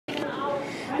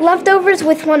Leftovers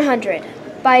with 100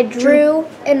 by Drew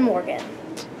and Morgan.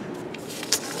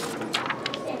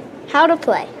 How to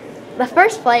play. The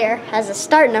first player has a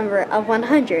start number of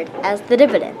 100 as the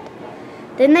dividend.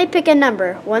 Then they pick a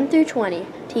number 1 through 20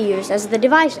 to use as the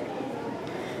divisor.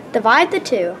 Divide the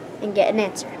two and get an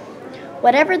answer.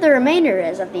 Whatever the remainder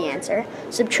is of the answer,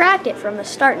 subtract it from the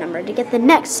start number to get the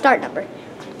next start number.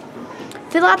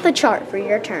 Fill out the chart for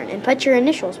your turn and put your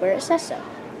initials where it says so.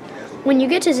 When you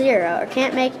get to 0 or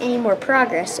can't make any more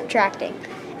progress subtracting,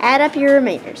 add up your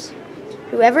remainders.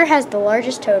 Whoever has the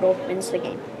largest total wins the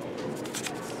game.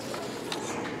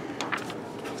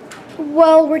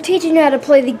 Well, we're teaching you how to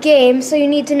play the game, so you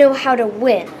need to know how to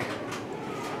win.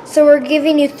 So we're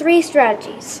giving you 3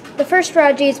 strategies. The first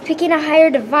strategy is picking a higher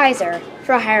divisor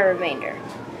for a higher remainder.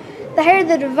 The higher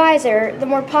the divisor, the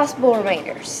more possible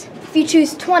remainders. If you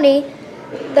choose 20,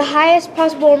 the highest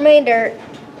possible remainder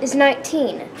is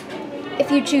 19. If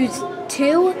you choose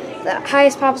 2, the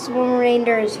highest possible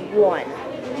remainder is 1.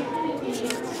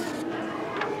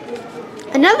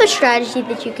 Another strategy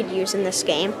that you could use in this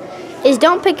game is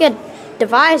don't pick a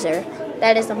divisor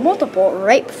that is a multiple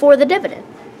right before the dividend.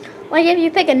 Like if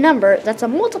you pick a number that's a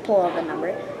multiple of a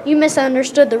number, you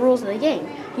misunderstood the rules of the game.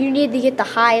 You need to get the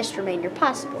highest remainder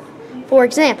possible. For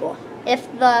example, if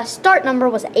the start number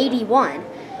was 81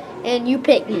 and you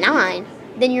pick 9,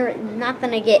 then you're not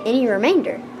going to get any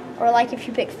remainder. Or like if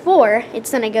you pick 4,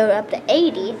 it's going to go up to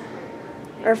 80,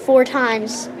 or 4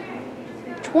 times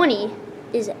 20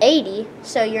 is 80,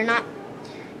 so you're only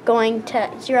going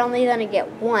to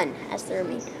get 1 as the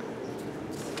remainder.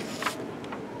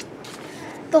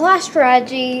 The last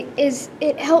strategy is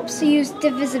it helps to use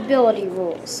divisibility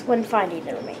rules when finding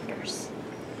the remainders.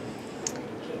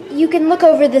 You can look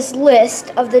over this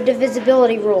list of the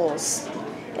divisibility rules,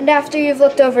 and after you've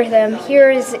looked over them,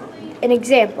 here is an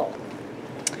example.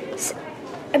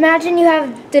 Imagine you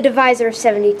have the divisor of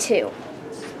 72.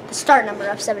 The start number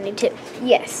of 72.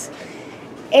 Yes.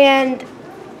 And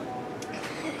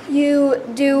you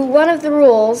do one of the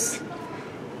rules,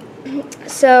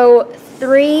 so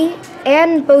 3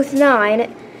 and both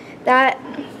 9, that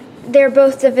they're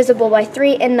both divisible by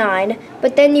 3 and 9,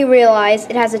 but then you realize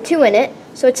it has a 2 in it,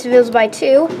 so it's divisible by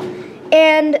 2,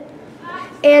 and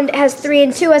it has 3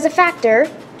 and 2 as a factor,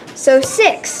 so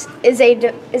 6 is a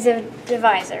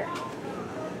divisor.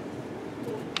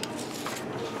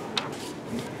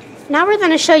 Now we're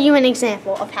going to show you an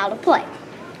example of how to play.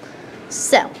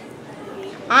 So,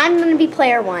 I'm going to be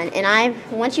player 1, and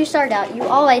once you start out, you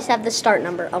always have the start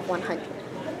number of 100.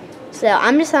 So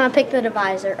I'm just going to pick the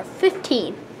divisor of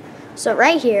 15. So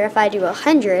right here, if I do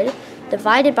 100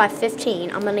 divided by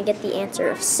 15, I'm going to get the answer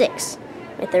of 6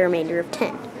 with the remainder of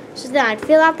 10. So then I'd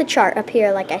fill out the chart up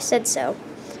here like I said so,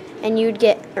 and you'd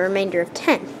get a remainder of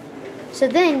 10. So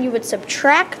then you would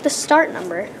subtract the start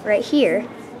number right here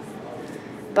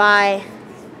by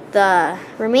the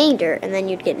remainder, and then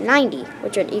you'd get 90,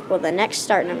 which would equal the next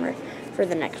start number for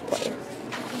the next player.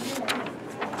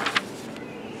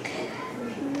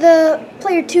 The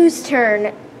player 2's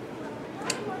turn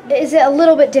is a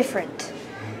little bit different.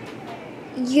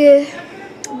 The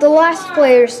last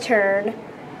player's turn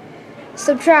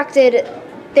subtracted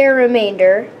their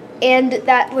remainder, and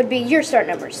that would be your start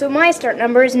number. So my start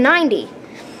number is 90.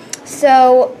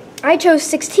 So I chose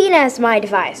 16 as my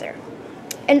divisor,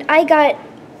 and I got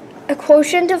a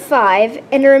quotient of 5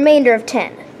 and a remainder of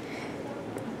 10.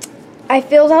 I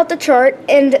filled out the chart,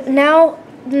 and now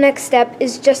the next step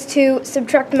is just to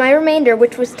subtract my remainder,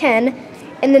 which was 10,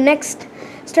 and the next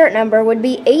start number would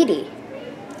be 80.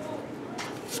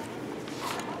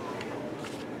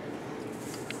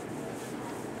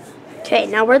 Okay,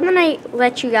 now we're going to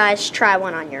let you guys try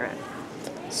one on your own.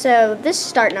 So this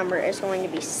start number is going to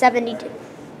be 72.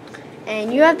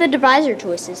 And you have the divisor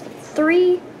choices of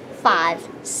 3, 5,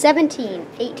 17,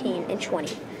 18, and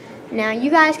 20. Now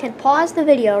you guys can pause the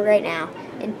video right now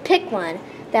and pick one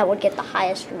that would get the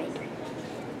highest remainder.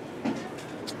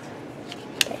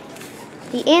 Okay.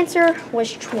 The answer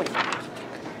was 20.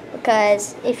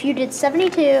 Because if you did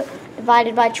 72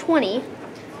 divided by 20,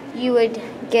 you would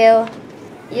go,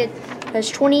 because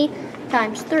 20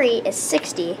 times 3 is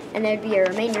 60, and there would be a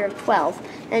remainder of 12.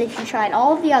 And if you tried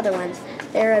all of the other ones,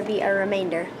 there would be a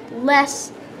remainder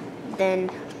less than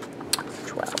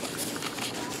 12.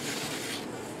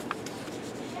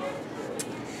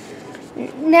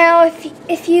 Now,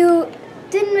 if you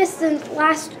missed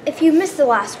the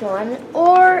last one,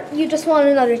 or you just want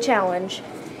another challenge,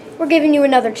 we're giving you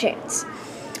another chance.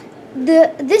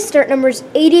 This start number is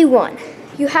 81.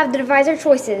 You have the divisor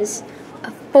choices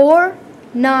of 4,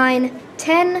 9,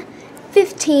 10,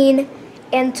 15,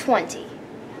 and 20.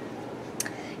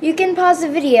 You can pause the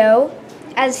video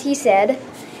as he said,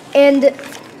 and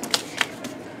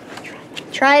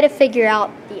try to figure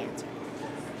out the answer.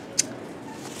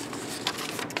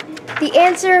 The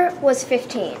answer was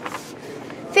 15.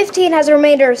 15 has a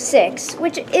remainder of 6,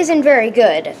 which isn't very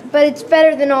good, but it's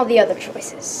better than all the other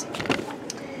choices.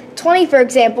 20, for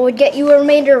example, would get you a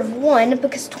remainder of 1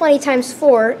 because 20 times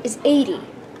 4 is 80.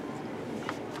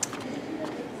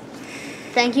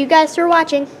 Thank you guys for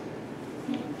watching.